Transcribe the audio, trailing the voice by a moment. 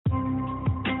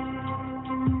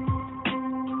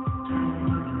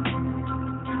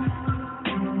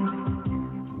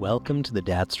Welcome to the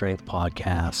Dad Strength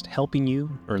Podcast, helping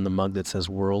you earn the mug that says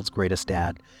World's Greatest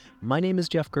Dad. My name is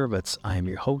Jeff Gervitz. I am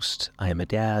your host. I am a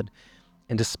dad.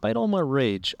 And despite all my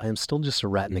rage, I am still just a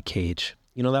rat in a cage.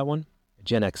 You know that one? A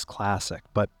Gen X classic.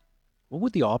 But what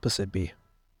would the opposite be?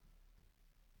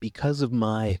 Because of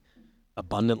my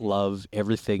abundant love,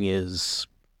 everything is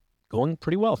going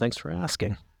pretty well. Thanks for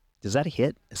asking. Does that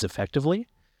hit as effectively?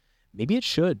 Maybe it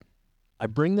should. I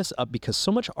bring this up because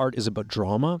so much art is about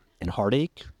drama and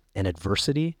heartache and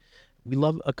adversity. We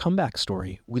love a comeback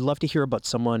story. We love to hear about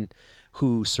someone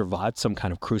who survived some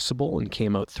kind of crucible and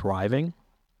came out thriving.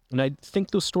 And I think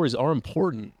those stories are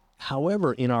important.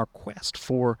 However, in our quest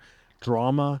for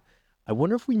drama, I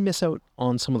wonder if we miss out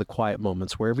on some of the quiet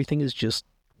moments where everything is just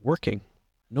working.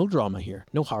 No drama here,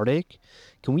 no heartache.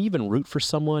 Can we even root for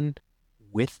someone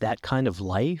with that kind of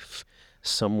life?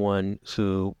 Someone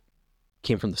who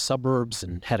came from the suburbs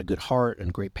and had a good heart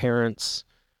and great parents.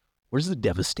 Where's the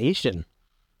devastation?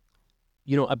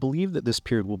 You know, I believe that this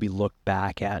period will be looked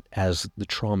back at as the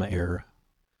trauma era.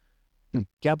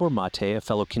 Gabor Mate, a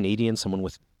fellow Canadian, someone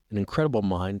with an incredible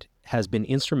mind, has been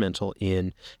instrumental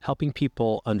in helping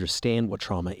people understand what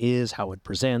trauma is, how it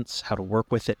presents, how to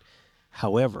work with it.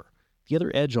 However, the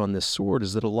other edge on this sword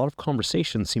is that a lot of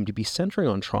conversations seem to be centering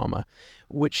on trauma,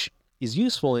 which is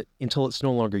useful until it's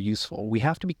no longer useful. We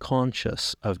have to be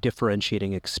conscious of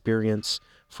differentiating experience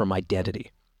from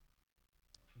identity.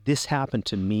 This happened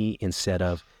to me instead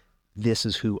of this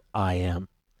is who I am.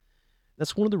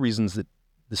 That's one of the reasons that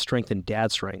the strength in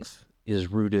dad strength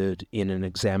is rooted in an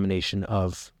examination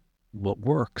of what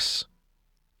works.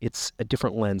 It's a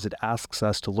different lens. It asks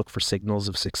us to look for signals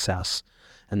of success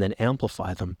and then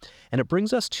amplify them. And it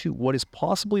brings us to what is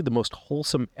possibly the most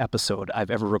wholesome episode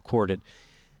I've ever recorded.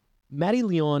 Mattie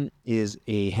Leon is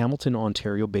a Hamilton,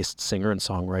 Ontario-based singer and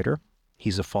songwriter.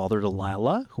 He's a father to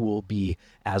Lila, who will be,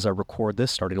 as I record this,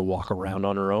 starting to walk around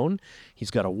on her own.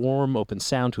 He's got a warm, open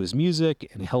sound to his music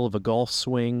and a hell of a golf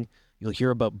swing. You'll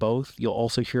hear about both. You'll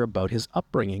also hear about his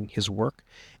upbringing, his work,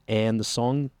 and the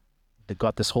song that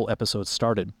got this whole episode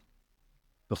started.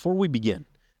 Before we begin,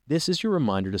 this is your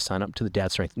reminder to sign up to the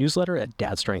Dad Strength newsletter at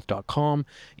dadstrength.com.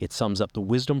 It sums up the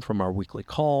wisdom from our weekly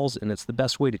calls, and it's the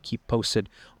best way to keep posted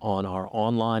on our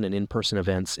online and in-person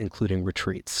events, including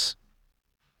retreats.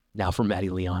 Now for Mattie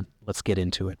Leon. Let's get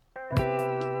into it.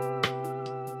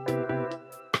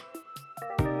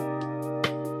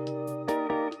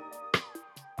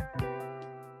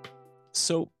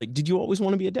 So, did you always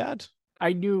want to be a dad?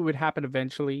 I knew it would happen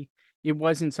eventually. It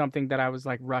wasn't something that I was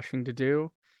like rushing to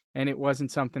do. And it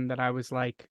wasn't something that I was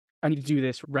like, I need to do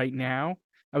this right now.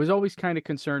 I was always kind of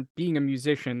concerned being a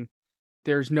musician,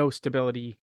 there's no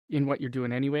stability in what you're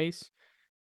doing anyways.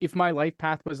 If my life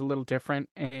path was a little different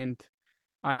and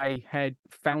I had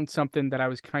found something that I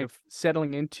was kind of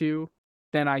settling into,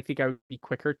 then I think I would be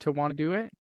quicker to want to do it.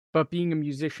 But being a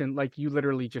musician, like you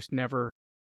literally just never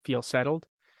feel settled.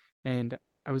 And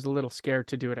I was a little scared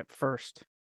to do it at first.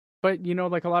 But, you know,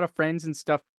 like a lot of friends and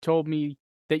stuff told me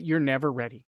that you're never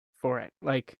ready for it.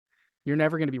 Like, you're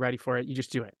never going to be ready for it. You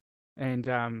just do it. And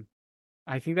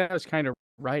I think that was kind of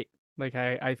right. Like,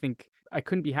 I think I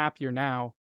couldn't be happier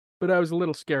now, but I was a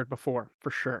little scared before, for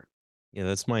sure. Yeah,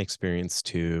 that's my experience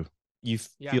too. You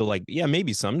Yeah. feel like, yeah,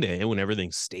 maybe someday when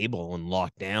everything's stable and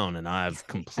locked down and I've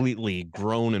completely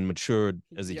grown and matured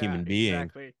as a human being.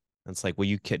 Exactly. It's like, well,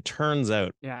 turns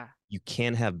out Yeah. you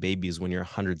can't have babies when you're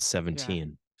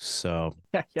 117. So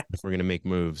Yeah. we're going to make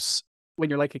moves. When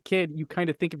you're like a kid, you kind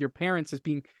of think of your parents as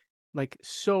being like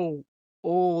so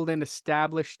old and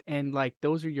established, and like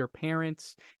those are your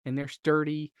parents and they're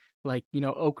sturdy, like, you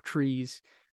know, oak trees.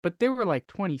 But they were like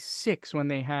 26 when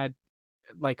they had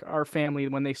like our family,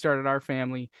 when they started our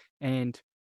family, and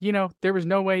you know, there was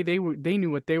no way they knew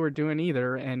what they were doing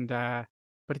either. And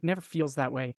but it never feels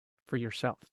that way for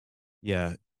yourself.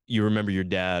 Yeah. You remember your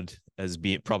dad as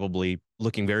being probably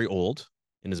looking very old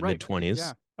in his Right. mid-20s.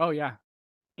 Yeah. Oh yeah.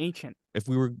 Ancient. If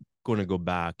we were going to go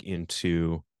back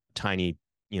into tiny,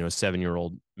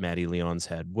 7-year-old Mattie Leon's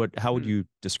head, how would you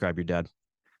describe your dad?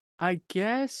 I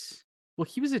guess, well,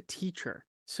 he was a teacher.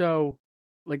 So,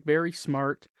 like, very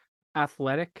smart,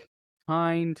 athletic,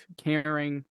 kind,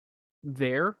 caring,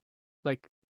 there, like,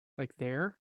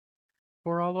 there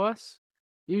for all of us.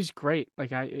 He was great.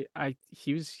 Like,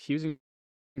 he was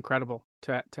incredible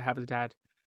to have his dad.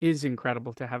 Is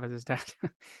incredible to have as his dad.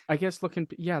 I guess looking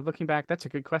back, that's a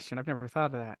good question. I've never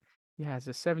thought of that. Yeah, as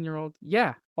a 7-year-old,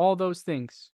 yeah, all those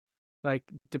things, like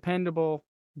dependable,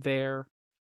 there,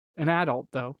 an adult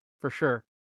though, for sure,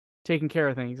 taking care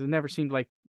of things. It never seemed like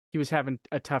he was having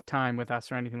a tough time with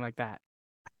us or anything like that.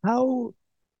 How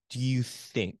do you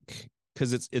think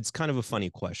because it's kind of a funny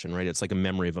question, right? It's like a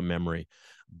memory of a memory.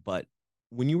 But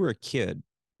when you were a kid,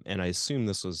 and I assume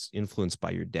this was influenced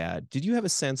by your dad, did you have a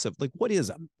sense of like what is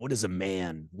a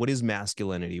man? What is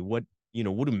masculinity? What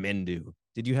do men do?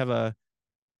 Did you have a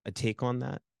take on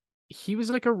that? He was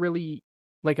like a really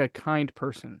like a kind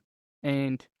person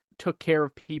and took care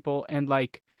of people and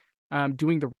like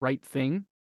doing the right thing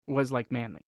was like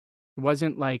manly. It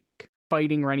wasn't like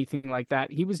fighting or anything like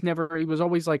that. He was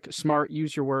always like smart,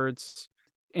 use your words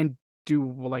and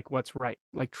do like what's right.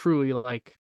 Like truly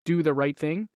like do the right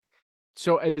thing.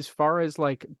 So as far as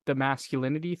like the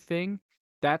masculinity thing,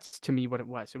 that's to me what it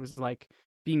was. It was like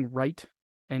being right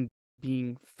and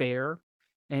being fair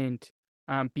and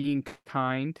being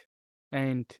kind,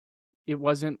 and it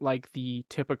wasn't like the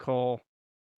typical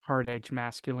hard edge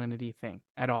masculinity thing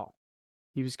at all.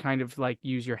 He was kind of like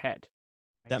use your head.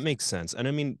 That Makes makes sense. sense. And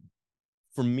I mean,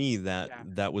 for me, that Yeah.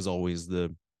 that was always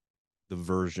the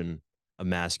version of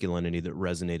masculinity that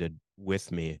resonated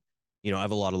with me. I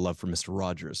have a lot of love for Mr.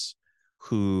 Rogers,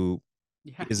 who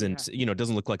Yeah. Yeah. isn't,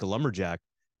 doesn't look like a lumberjack,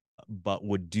 but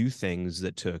would do things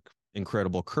that took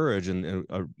incredible courage and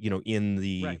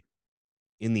Right.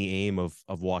 in the aim of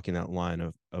walking that line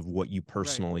of what you Right.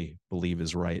 personally believe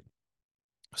is right.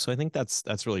 So I think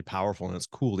that's really powerful and it's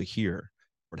cool to hear.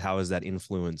 But how has that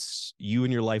influenced you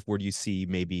in your life? Where do you see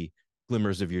maybe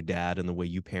glimmers of your dad and the way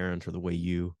you parent or the way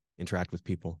you interact with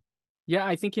people? Yeah,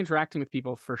 I think interacting with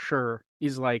people for sure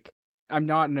is like I'm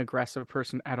not an aggressive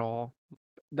person at all.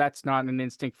 That's not an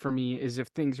instinct for me is if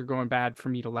things are going bad for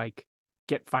me to like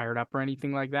get fired up or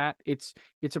anything like that. It's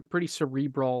a pretty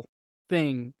cerebral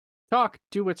thing. Talk,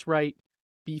 do what's right,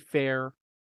 be fair,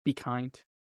 be kind.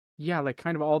 Yeah, like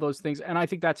kind of all those things. And I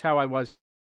think that's how I was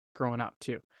growing up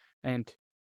too. And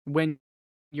when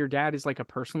your dad is like a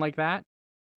person like that,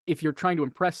 if you're trying to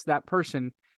impress that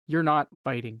person, you're not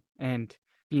fighting and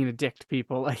being a dick to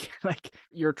people. Like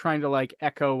you're trying to like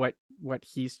echo what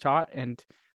he's taught. And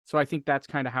so I think that's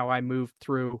kind of how I moved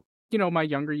through, my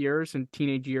younger years and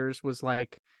teenage years was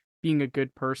like being a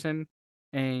good person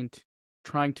and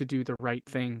trying to do the right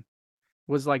thing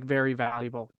was like very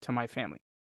valuable to my family.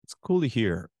 It's cool to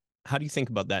hear. How do you think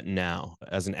about that now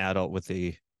as an adult with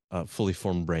a fully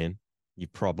formed brain? You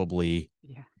probably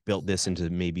Yeah. built this Yeah. into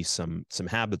maybe some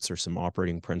habits or some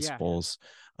operating Yeah. principles.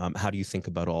 How do you think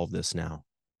about all of this now?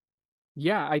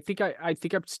 Yeah, I think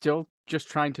I'm still just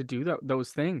trying to do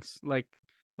those things.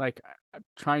 I'm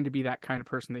trying to be that kind of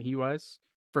person that he was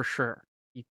for sure.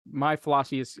 My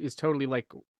philosophy is totally like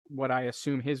what I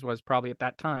assume his was probably at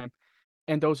that time,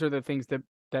 and those are the things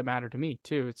that matter to me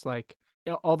too. It's like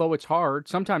although it's hard,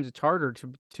 sometimes it's harder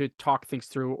to talk things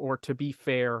through or to be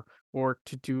fair or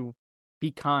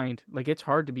be kind. Like it's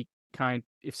hard to be kind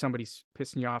if somebody's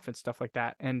pissing you off and stuff like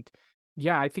that. And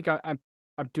yeah, I think I'm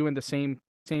doing the same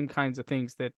kinds of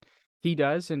things that he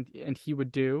does and he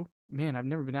would do. Man, I've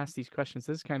never been asked these questions.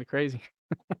 This is kind of crazy.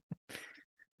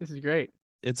 This is great.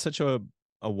 It's such a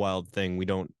wild thing. We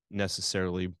don't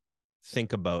necessarily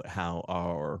think about how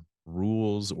our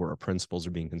rules or our principles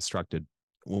are being constructed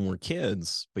when we're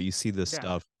kids, but you see this Yeah.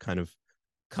 stuff kind of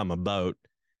come about.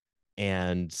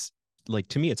 And like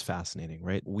to me, it's fascinating,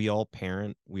 right? We all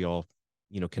parent, we all,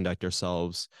 conduct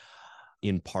ourselves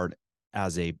in part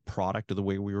as a product of the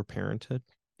way we were parented.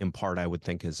 In part, I would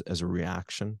think as a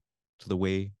reaction to the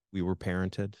way we were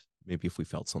parented. Maybe if we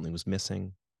felt something was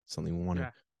missing, something we want to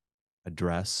Yeah.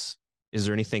 address. Is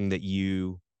there anything that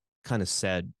you kind of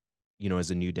said,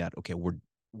 as a new dad, okay, we're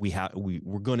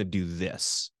going to do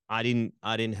this. I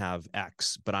didn't have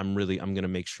X, but I'm going to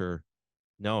make sure.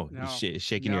 No, you No.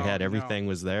 shaking your No, head. no. Everything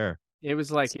was there. It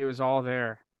was like it was all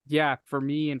there. Yeah, for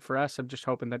me and for us, I'm just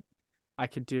hoping that I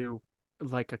could do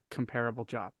like a comparable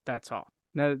job. That's all.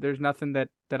 No, there's nothing that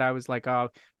I was like, oh,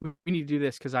 we need to do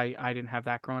this because I didn't have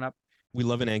that growing up. We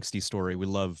love an angsty story. We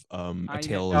love a I know.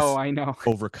 tale Oh, of I know.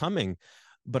 overcoming.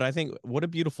 But I think what a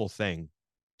beautiful thing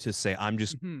to say, I'm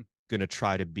just Hmm. going to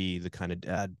try to be the kind of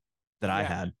dad that I Yeah.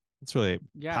 had. It's really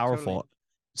Yeah. Totally. powerful.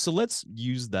 So let's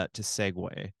use that to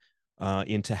segue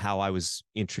into how I was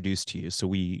introduced to you. So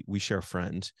we share a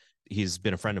friend. He's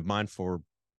been a friend of mine for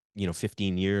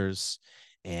 15 years,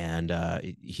 and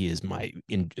he is my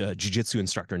jujitsu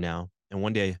instructor now. And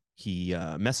one day he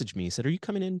messaged me. He said, "Are you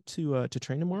coming in to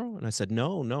train tomorrow?" And I said,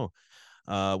 "No, no.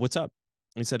 What's up?"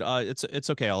 And he said, it's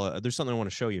okay. There's something I want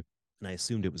to show you." And I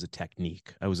assumed it was a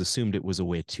technique. I was assumed it was a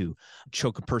way to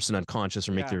choke a person unconscious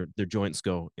or make Yeah. their joints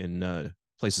go in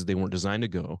places they weren't designed to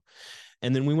go.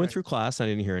 And then we went Right. through class. I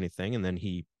didn't hear anything. And then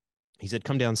he said,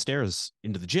 "Come downstairs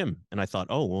into the gym." And I thought,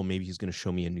 oh, well, maybe he's going to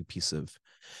show me a new piece of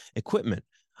equipment.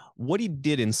 What he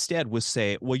did instead was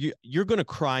say, "Well, you're going to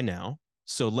cry now.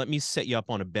 So let me set you up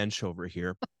on a bench over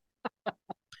here.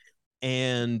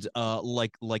 And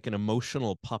like an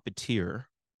emotional puppeteer.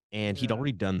 And he'd Yeah.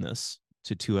 already done this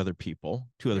to two other people,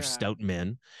 two other Yeah. stout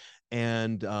men.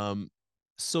 And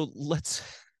so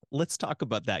let's talk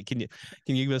about that. Can you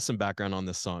give us some background on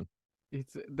this song?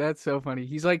 That's so funny.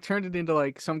 He's like turned it into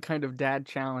like some kind of dad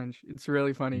challenge. It's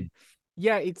really funny. Mm.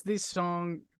 Yeah, it's this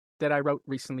song that I wrote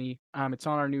recently. It's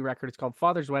on our new record. It's called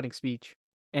Father's Wedding Speech.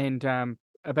 And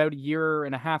about a year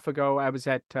and a half ago, I was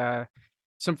at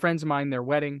some friends of mine, their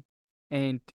wedding,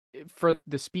 and for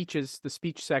the speeches, the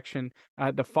speech section,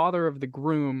 the father of the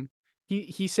groom,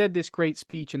 he said this great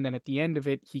speech, and then at the end of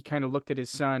it, he kind of looked at his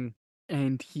son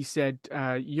and he said,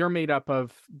 "You're made up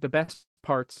of the best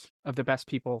parts of the best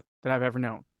people that I've ever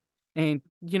known." And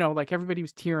like everybody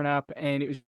was tearing up, and it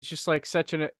was just like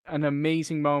such an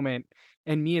amazing moment.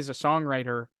 And me as a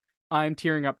songwriter, I'm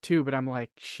tearing up too, but I'm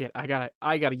like, shit, I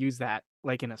gotta use that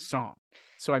like in a song.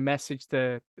 So I messaged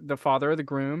the father of the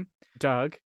groom,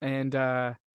 Doug, and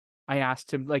I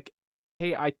asked him like,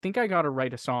 "Hey, I think I gotta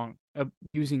write a song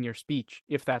using your speech,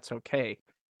 if that's okay.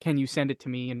 Can you send it to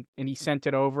me?" And he sent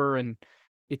it over, and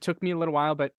it took me a little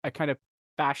while, but I kind of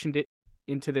fashioned it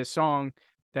into this song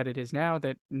that it is now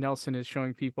that Nelson is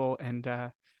showing people, and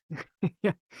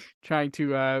yeah, trying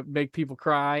to make people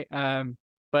cry.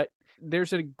 But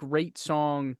there's a great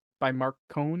song by Mark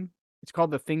Cohn. It's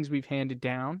called "The Things We've Handed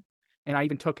Down," and I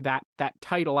even took that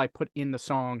title I put in the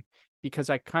song because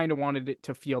I kind of wanted it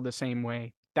to feel the same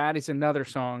way. That is another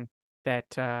song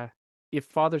that if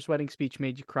Father's Wedding Speech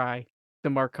made you cry, the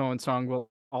Mark Cohn song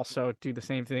will also do the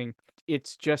same thing.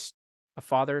 It's just a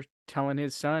father telling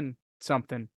his son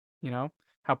something, you know,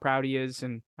 how proud he is,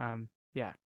 and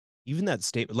yeah, Even that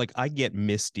statement, like I get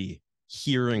misty yeah,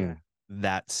 hearing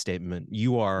that statement.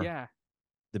 You are yeah.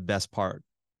 the best part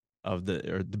of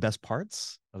the best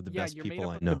parts of the Yeah, best you're made people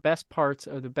up I of the know. best parts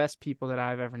of the best people that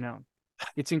I've ever known.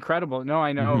 It's incredible. No,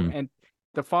 I know. Mm-hmm. And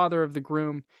the father of the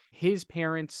groom, his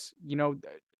parents,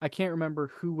 I can't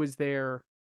remember who was there,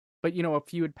 but a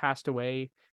few had passed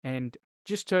away. And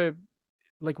just to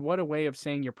like, what a way of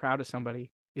saying you're proud of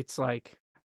somebody. It's like,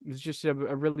 it's just a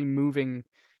really moving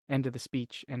end of the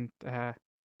speech. And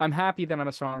I'm happy that I'm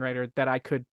a songwriter, that I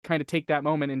could kind of take that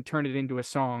moment and turn it into a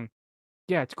song.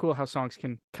 Yeah, it's cool how songs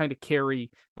can kind of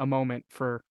carry a moment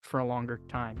for a longer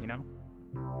time, you know?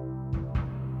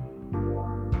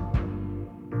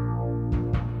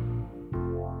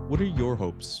 What are your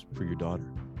hopes for your daughter?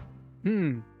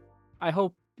 Hmm. I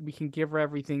hope we can give her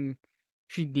everything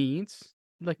she needs.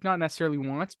 Like not necessarily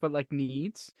wants, but like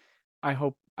needs. I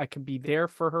hope I can be there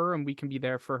for her and we can be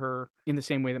there for her in the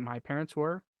same way that my parents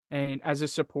were. And as a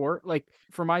support, like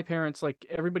for my parents, like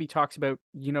everybody talks about,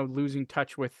 losing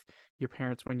touch with your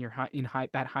parents when you're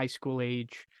that high school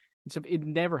age. And so it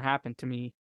never happened to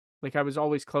me. Like I was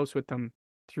always close with them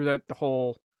through the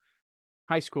whole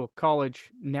high school,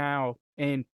 college, now,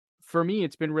 and for me,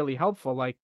 it's been really helpful.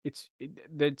 Like it's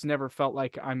never felt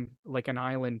like I'm like an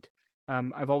island.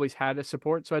 I've always had a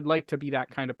support, so I'd like to be that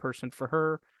kind of person for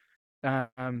her.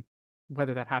 Um,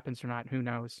 whether that happens or not, who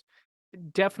knows?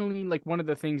 Definitely, like one of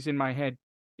the things in my head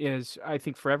is, I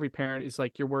think for every parent is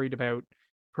like you're worried about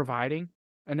providing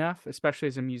enough, especially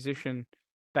as a musician.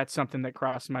 That's something that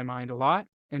crosses my mind a lot,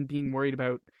 and being worried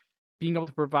about being able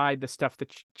to provide the stuff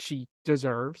that she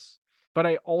deserves. But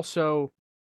I also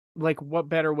like, what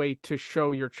better way to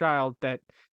show your child that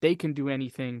they can do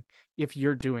anything if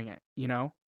you're doing it, you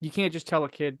know? You can't just tell a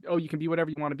kid, "Oh, you can be whatever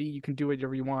you wanna be, you can do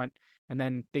whatever you want," and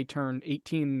then they turn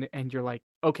 18 and you're like,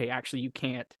 "Okay, actually, you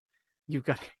can't. You've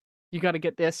got you gotta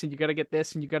get this, and you gotta get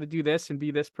this, and you gotta do this, and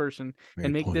be this person, and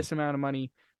Great make point. this amount of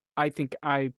money." I think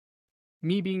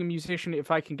me being a musician, if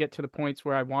I can get to the points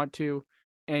where I want to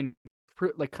and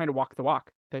like, kinda walk the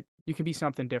walk, that you can be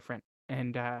something different,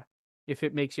 and, if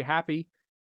it makes you happy,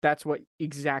 that's what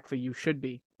exactly you should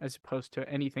be, as opposed to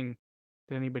anything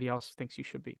that anybody else thinks you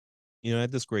should be. I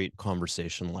had this great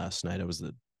conversation last night. I was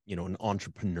an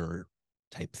entrepreneur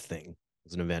type thing. It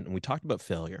was an event, and we talked about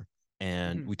failure,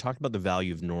 and Mhm. we talked about the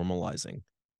value of normalizing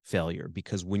failure,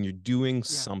 because when you're doing Yeah.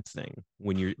 something,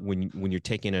 when you're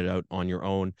taking it out on your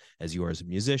own, as you are as a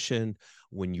musician,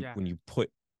 when you Yeah. when you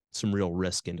put some real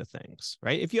risk into things,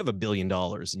 right? If you have $1 billion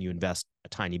and you invest a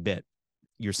tiny bit,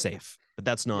 you're safe. But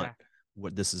that's not Yeah.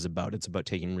 what this is about. It's about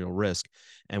taking real risk.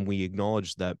 And we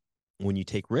acknowledge that when you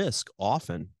take risk,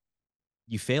 often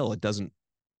you fail. It doesn't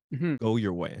Mhm. go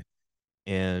your way.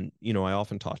 And, I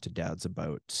often talk to dads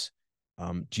about,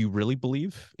 do you really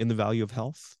believe in the value of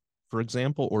health, for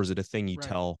example, or is it a thing you Right.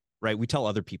 tell, right? We tell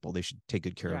other people they should take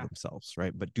good care of Yeah. themselves,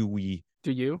 right? But do we,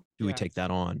 Do you? do we Yeah. take that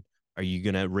on? Are you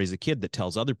going to raise a kid that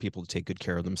tells other people to take good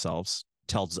care of themselves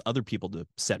tells other people to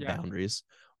set Yeah. boundaries,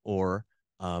 or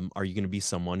are you going to be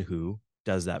someone who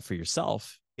does that for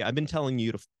yourself? Yeah, I've been telling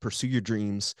you to pursue your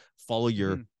dreams, follow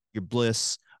Hmm. your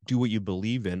bliss, do what you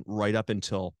believe in, right up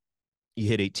until you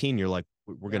hit 18. You're like,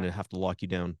 we're going Yeah. to have to lock you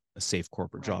down a safe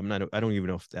corporate Right. job. And I don't even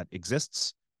know if that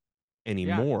exists Yeah.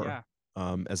 anymore,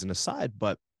 Yeah. as an aside.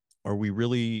 But are we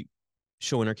really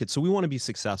showing our kids? So we want to be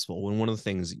successful. And one of the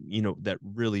things, that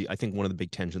really, I think one of the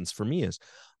big tensions for me is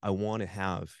I want to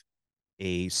have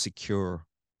a secure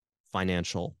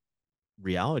financial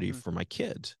reality Hmm. for my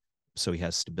kid. So he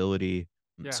has stability.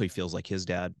 Yeah. So he feels like his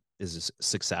dad is a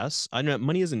success. I know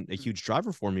money isn't a Mhm. huge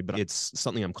driver for me, but it's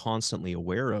something I'm constantly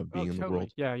aware of Oh, being in the totally.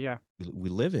 world Yeah. Yeah. we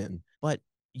live in. But,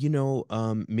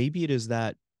 maybe it is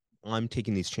that I'm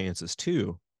taking these chances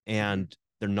too, Hmm. and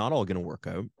they're not all going to work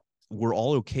out. We're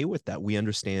all okay with that. We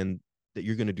understand that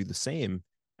you're going to do the same.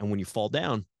 And when you fall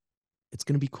down, it's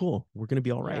going to be cool. We're going to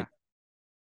be all Yeah. right.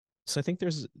 So I think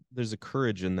there's a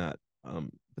courage in that.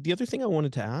 But the other thing I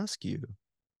wanted to ask you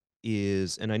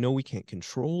is, and I know we can't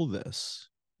control this,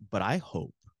 but I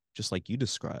hope, just like you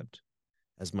described,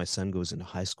 as my son goes into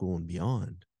high school and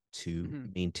beyond, to Hmm.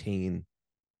 maintain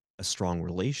a strong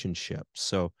relationship.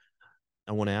 So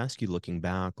I want to ask you, looking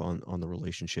back on the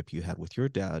relationship you had with your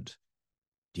dad,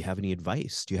 do you have any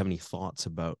advice? Do you have any thoughts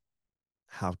about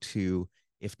how to,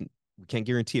 if we can't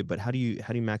guarantee it, but how do you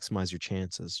maximize your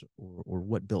chances, or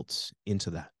what built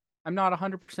into that? I'm not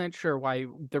 100% sure why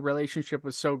the relationship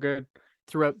was so good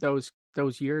throughout those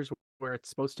years where it's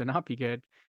supposed to not be good.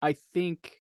 I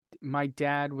think my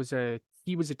dad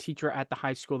he was a teacher at the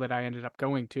high school that I ended up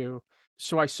going to.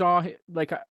 So I saw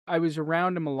like I was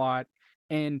around him a lot,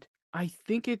 and I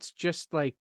think it's just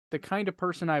like the kind of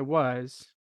person I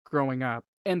was growing up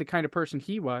and the kind of person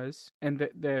he was and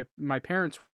the my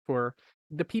parents were,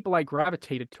 the people I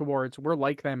gravitated towards were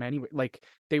like them anyway. Like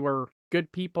they were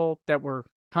good people that were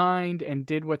kind and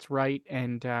did what's right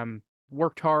and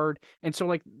worked hard. And so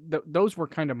like those were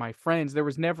kind of my friends. There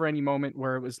was never any moment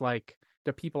where it was like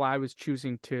the people I was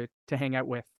choosing to hang out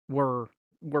with were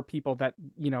people that,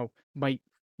 might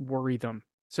worry them.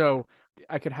 So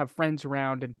I could have friends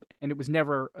around and it was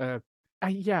never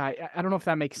I don't know if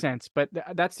that makes sense, but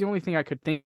that's the only thing I could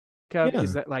think of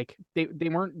is Yeah. that like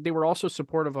they were also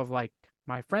supportive of like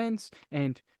my friends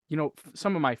and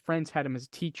some of my friends had him as a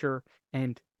teacher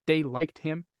and they liked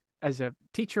him as a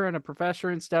teacher and a professor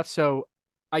and stuff. So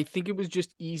I think it was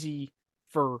just easy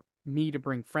for me to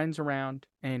bring friends around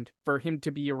and for him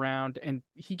to be around. And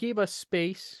he gave us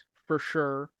space for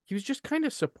sure. He was just kind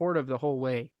of supportive the whole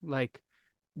way. Like,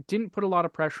 didn't put a lot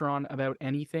of pressure on about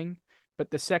anything. But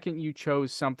the second you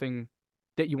chose something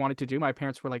that you wanted to do, my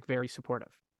parents were like very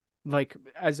supportive. Like,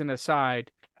 as an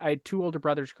aside, I had two older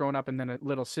brothers growing up and then a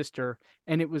little sister.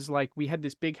 And it was like we had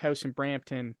this big house in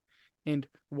Brampton, and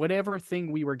whatever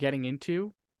thing we were getting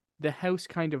into, the house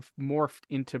kind of morphed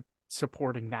into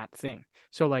supporting that thing.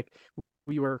 So, like,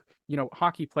 we were,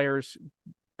 hockey players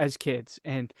as kids,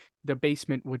 and the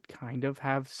basement would kind of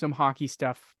have some hockey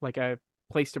stuff, like a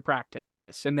place to practice.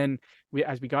 And then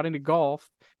as we got into golf,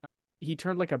 he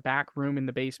turned like a back room in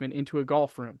the basement into a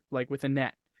golf room, like with a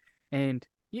net. And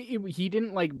he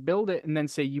didn't like build it and then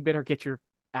say, you better get your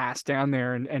ass down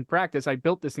there and practice. I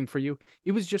built this thing for you.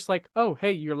 It was just like, oh,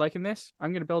 hey, you're liking this?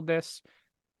 I'm going to build this.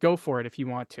 Go for it if you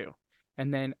want to.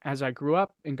 And then as I grew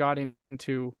up and got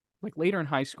into like later in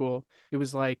high school, it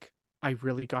was like I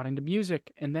really got into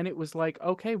music. And then it was like,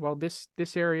 okay, well, this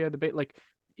area, the bit like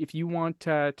if you want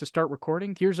to start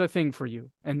recording, here's a thing for you.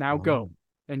 And now Oh. go.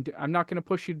 And I'm not going to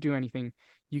push you to do anything.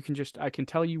 I can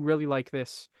tell you really like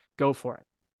this. Go for it.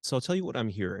 So I'll tell you what I'm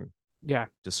hearing Yeah.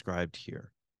 described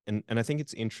here. And I think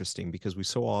it's interesting because we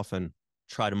so often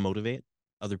try to motivate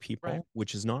other Right. people,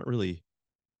 which is not really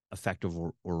effective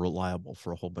or reliable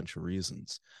for a whole bunch of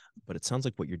reasons. But it sounds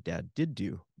like what your dad did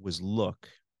do was look,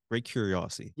 great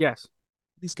curiosity, Yes.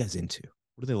 what are these guys into?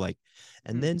 What are they like?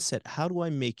 And Hmm. then said, how do I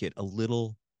make it a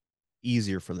little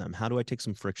easier for them? How do I take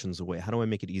some frictions away? How do I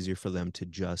make it easier for them to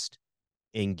just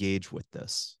engage with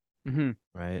this? Hmm.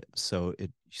 Right. So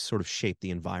it sort of shaped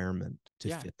the environment to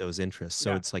Yeah. fit those interests.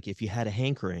 So Yeah. it's like if you had a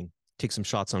hankering, take some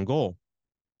shots on goal.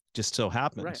 Just so Right.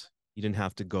 happened you didn't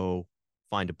have to go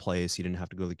find a place. You didn't have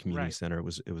to go to the community Right. center.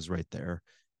 It was right there.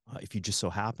 If you just so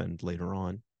happened later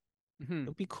on, it Hmm.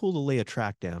 would be cool to lay a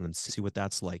track down and see what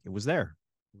that's like. It was there.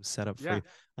 It was set up for Yeah. you.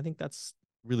 I think that's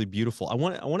really beautiful. I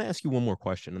want to ask you one more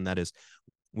question, and that is,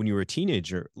 when you were a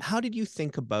teenager, how did you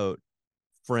think about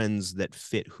friends that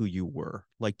fit who you were?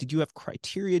 Like, did you have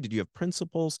criteria? Did you have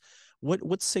principles?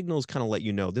 What signals kind of let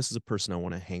you know this is a person I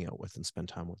want to hang out with and spend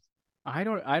time with? I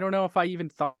don't know if I even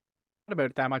thought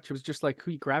about it that much. It was just like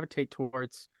who you gravitate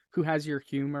towards, who has your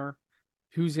humor,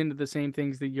 who's into the same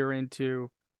things that you're into.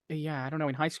 Yeah, I don't know.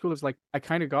 In high school, it's like I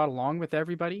kind of got along with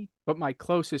everybody, but my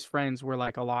closest friends were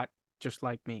like a lot just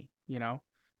like me, you know,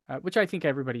 which I think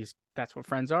that's what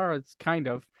friends are. It's kind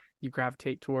of you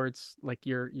gravitate towards like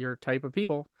your type of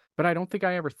people, but I don't think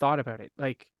I ever thought about it.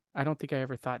 Like, I don't think I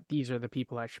ever thought these are the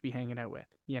people I should be hanging out with,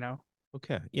 you know?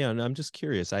 Okay. Yeah, and I'm just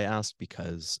curious. I asked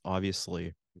because obviously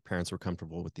your parents were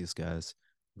comfortable with these guys,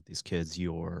 with these kids.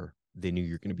 They knew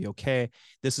you're going to be okay.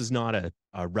 This is not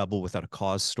a rebel without a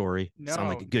cause story. You sound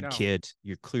like No, a good no. kid.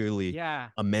 You're clearly Yeah,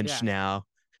 a mensch yeah. now.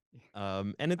 I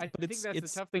But think that's the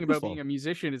it's tough thing about being beautiful. a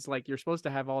musician. Is like you're supposed to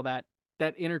have all that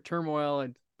inner turmoil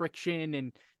and friction,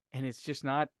 and it's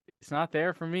not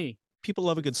there for me. People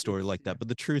love a good story It's like that. But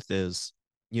the truth is,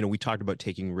 we talked about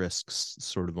taking risks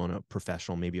sort of on a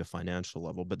professional, maybe a financial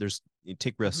level, but you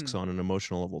take risks Mhm. on an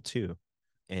emotional level too.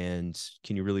 And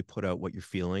can you really put out what you're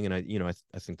feeling? And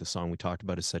I think the song we talked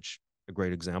about is such a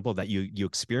great example of that you Yeah,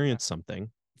 experienced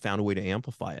something, found a way to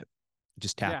amplify it,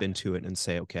 just tap yeah. into it and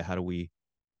say, okay, how do we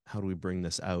bring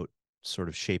this out, sort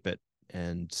of shape it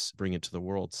and bring it to the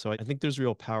world. So I think there's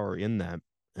real power in that.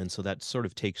 And so that sort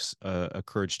of takes a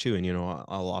courage too. And,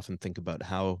 I'll often think about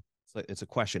how it's a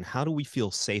question: how do we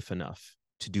feel safe enough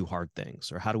to do hard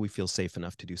things? Or how do we feel safe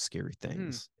enough to do scary Mhm.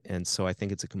 things? And so I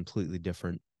think it's a completely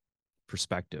different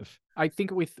perspective. I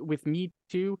think with me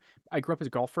too, I grew up as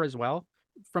a golfer as well.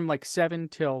 From like 7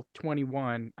 till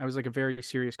 21, I was like a very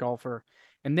serious golfer.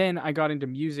 And then I got into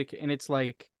music and it's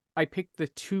like I picked the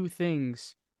two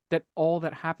things that all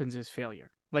that happens is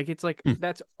failure. Like it's like Hmm.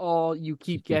 that's all you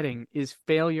keep getting is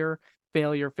failure,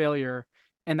 failure, failure.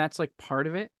 And that's like part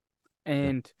of it. Yeah.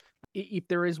 And if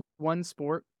there is one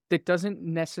sport that doesn't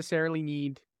necessarily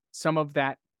need some of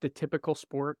the typical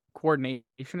sport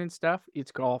coordination and stuff,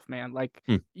 it's golf, man. Like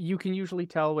Hmm. you can usually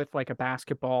tell with like a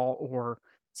basketball or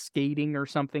skating or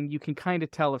something, you can kind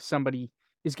of tell if somebody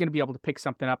is going to be able to pick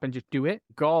something up and just do it.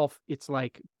 Golf, it's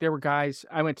like there were guys,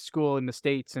 I went to school in the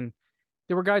States and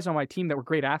there were guys on my team that were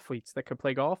great athletes that could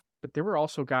play golf, but there were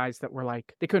also guys that were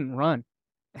like, they couldn't run.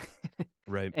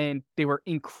 Right. And they were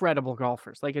incredible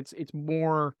golfers. Like it's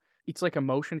more it's like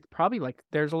emotion. It's probably like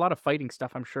there's a lot of fighting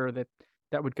stuff I'm sure that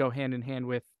would go hand in hand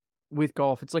with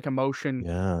golf. It's like emotion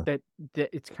Yeah. that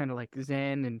it's kind of like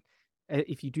zen and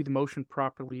if you do the motion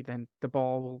properly then the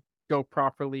ball will go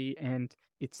properly and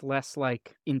it's less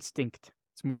like instinct.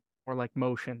 It's more like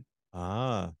motion.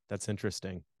 That's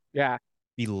interesting. Yeah.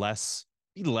 Be less,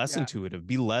 be less Yeah. intuitive,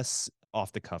 be less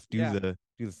off the cuff. Yeah. Do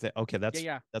the thing. Okay. Yeah,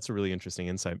 yeah. That's a really interesting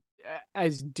insight.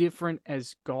 As different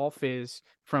as golf is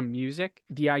from music,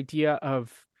 the idea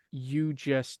of you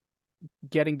just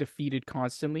getting defeated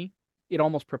constantly, it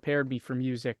almost prepared me for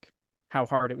music, how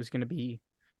hard it was going to be.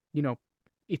 You know,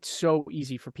 it's so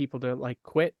easy for people to like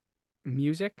quit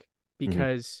music Mhm.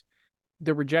 because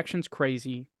the rejection's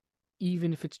crazy.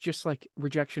 Even if it's just like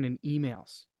rejection in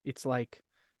emails, it's like,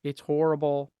 it's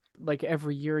horrible. Like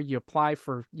every year you apply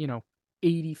for,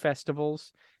 80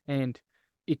 festivals and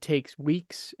it takes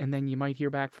weeks and then you might hear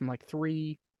back from like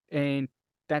three. And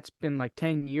that's been like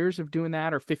 10 years of doing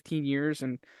that or 15 years.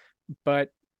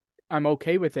 But I'm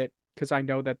okay with it because I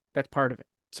know that that's part of it.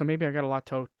 So maybe I got a lot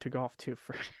to golf too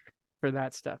for for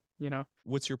that stuff.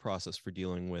 What's your process for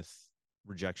dealing with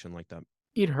rejection like that?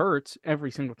 It hurts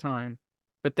every single time,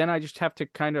 but then I just have to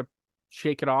kind of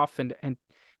shake it off and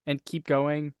keep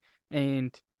going.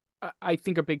 And I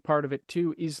think a big part of it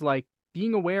too is like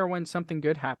being aware when something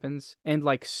good happens and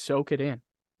like soak it in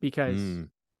because Mm.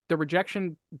 the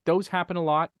rejection, those happen a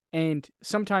lot. And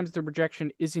sometimes the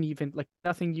rejection isn't even like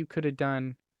nothing you could have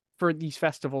done for these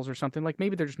festivals or something. Like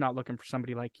maybe they're just not looking for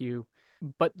somebody like you.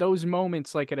 But those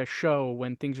moments, like at a show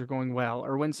when things are going well,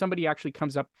 or when somebody actually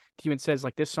comes up to you and says,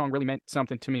 like, this song really meant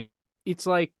something to me, it's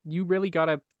like you really got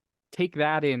to take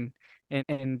that in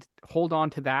and hold on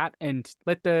to that and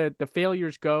let the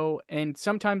failures go. And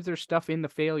sometimes there's stuff in the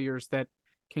failures that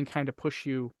can kind of push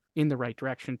you in the right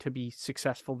direction to be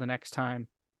successful the next time.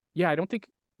 Yeah, I don't think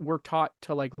we're taught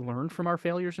to like learn from our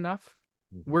failures enough.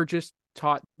 We're just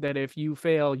taught that if you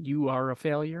fail, you are a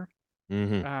failure.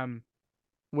 Mm-hmm. Um,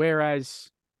 Whereas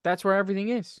that's where everything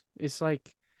is. It's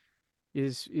like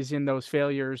is in those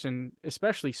failures and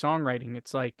especially songwriting.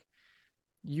 It's like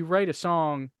you write a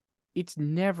song, it's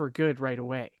never good right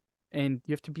away. And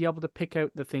you have to be able to pick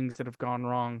out the things that have gone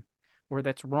wrong or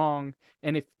that's wrong.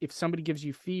 And if somebody gives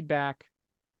you feedback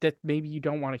that maybe you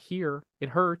don't want to hear, it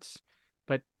hurts,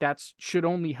 but that's should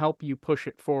only help you push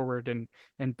it forward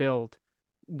and build,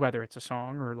 whether it's a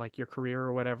song or like your career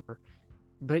or whatever.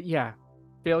 But yeah,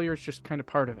 failure is just kind of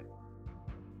part of it.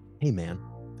 Hey, man.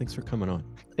 Thanks for coming on.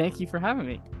 Thank you for having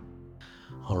me.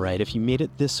 All right, if you made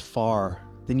it this far,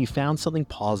 then you found something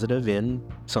positive in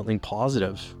something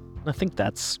positive. I think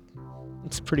it's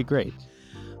pretty great.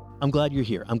 I'm glad you're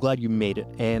here. I'm glad you made it.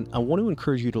 And I want to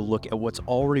encourage you to look at what's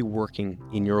already working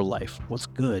in your life, what's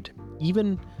good,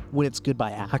 even when it's good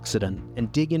by accident,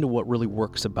 and dig into what really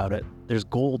works about it. There's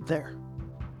gold there.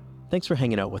 Thanks for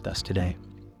hanging out with us today.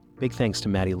 Big thanks to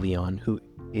Mattie Leon, who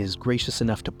is gracious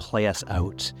enough to play us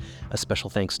out. A special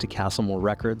thanks to Castlemore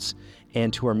Records,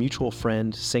 and to our mutual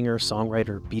friend, singer,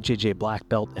 songwriter, BJJ Black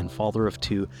Belt, and father of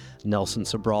two, Nelson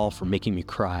Sobral, for making me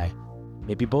cry.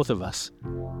 Maybe both of us.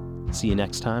 See you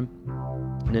next time.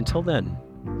 And until then,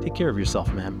 take care of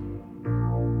yourself, man.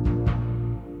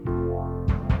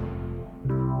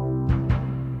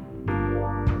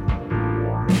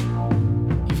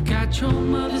 You've got your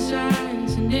mother's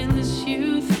eyes and endless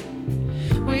youth,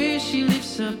 where she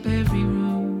lifts up every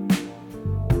room.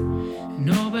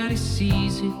 Nobody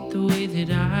sees it the way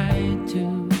that I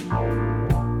do.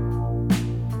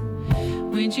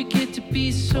 When'd you get to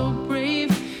be so brave?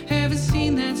 Haven't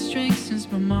seen that strength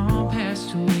since my mom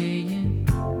passed away. And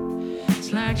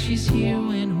it's like she's here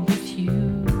when I'm with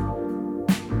you.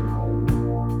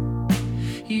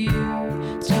 You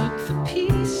took the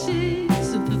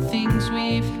pieces of the things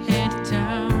we've handed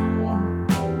down.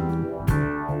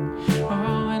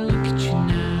 Oh, and look at you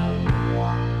now.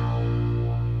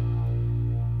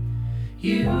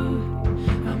 You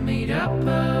are made up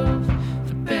of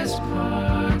the best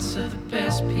parts of the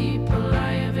best people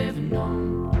I have ever known.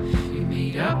 You're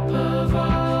made up of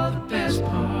all the best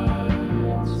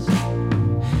parts.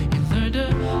 You learned to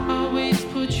always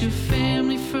put your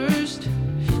family first.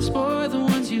 Spoil the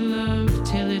ones you love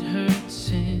till it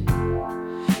hurts, and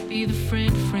be the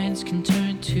friend friends can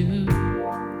turn to.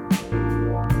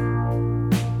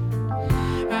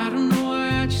 I don't know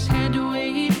why I just had to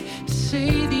wait to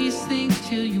say these things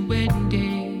till your wedding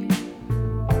day,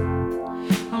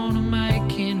 on a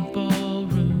mic in a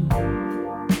ballroom.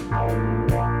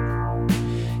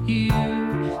 You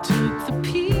took the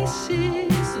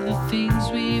pieces of the things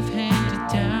we've handed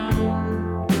down.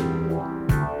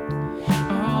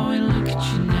 Oh, and look at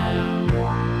you now.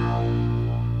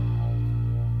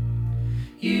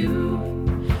 You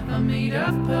are made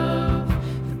up of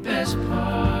the best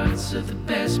parts of the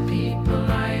best people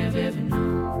I have ever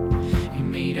known. You're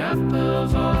made up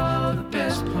of all the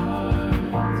best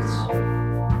parts.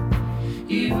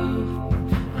 You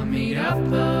are made up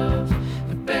of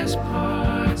the best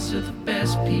parts of the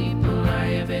best people I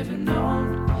have ever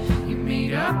known. You're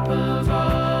made up of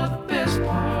all the best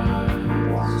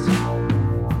parts.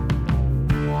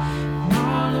 And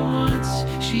all at once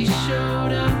she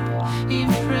showed up,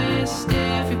 impressed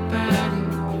everybody.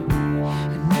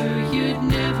 I knew you'd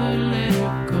never let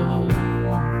her go.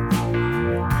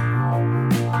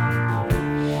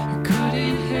 I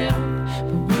couldn't help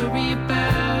but worry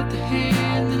about the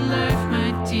hand that life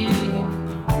might deal you.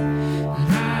 But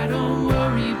I don't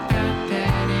worry about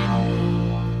that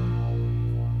anymore,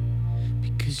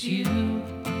 because you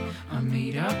are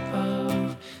made up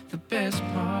of the best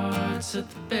parts of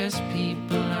the best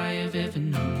people I have ever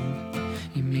known.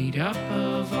 You're made up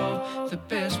of all the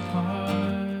best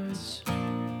parts.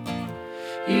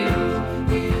 You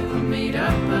are made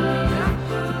up of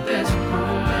the best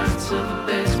parts of the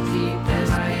best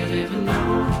people I have ever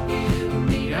known. You're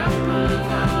made up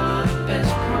of all the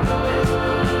best parts.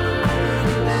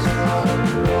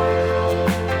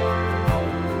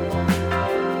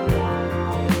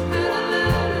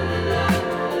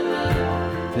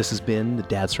 This has been the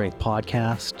Dad Strength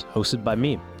Podcast, hosted by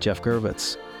me, Jeff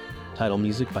Gervitz. Title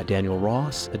music by Daniel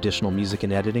Ross, additional music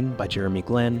and editing by Jeremy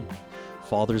Glenn.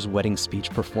 Father's wedding speech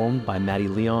performed by Mattie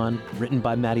Leon, written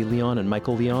by Mattie Leon and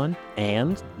Michael Leon,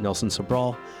 and Nelson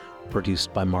Sobral,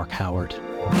 produced by Mark Howard.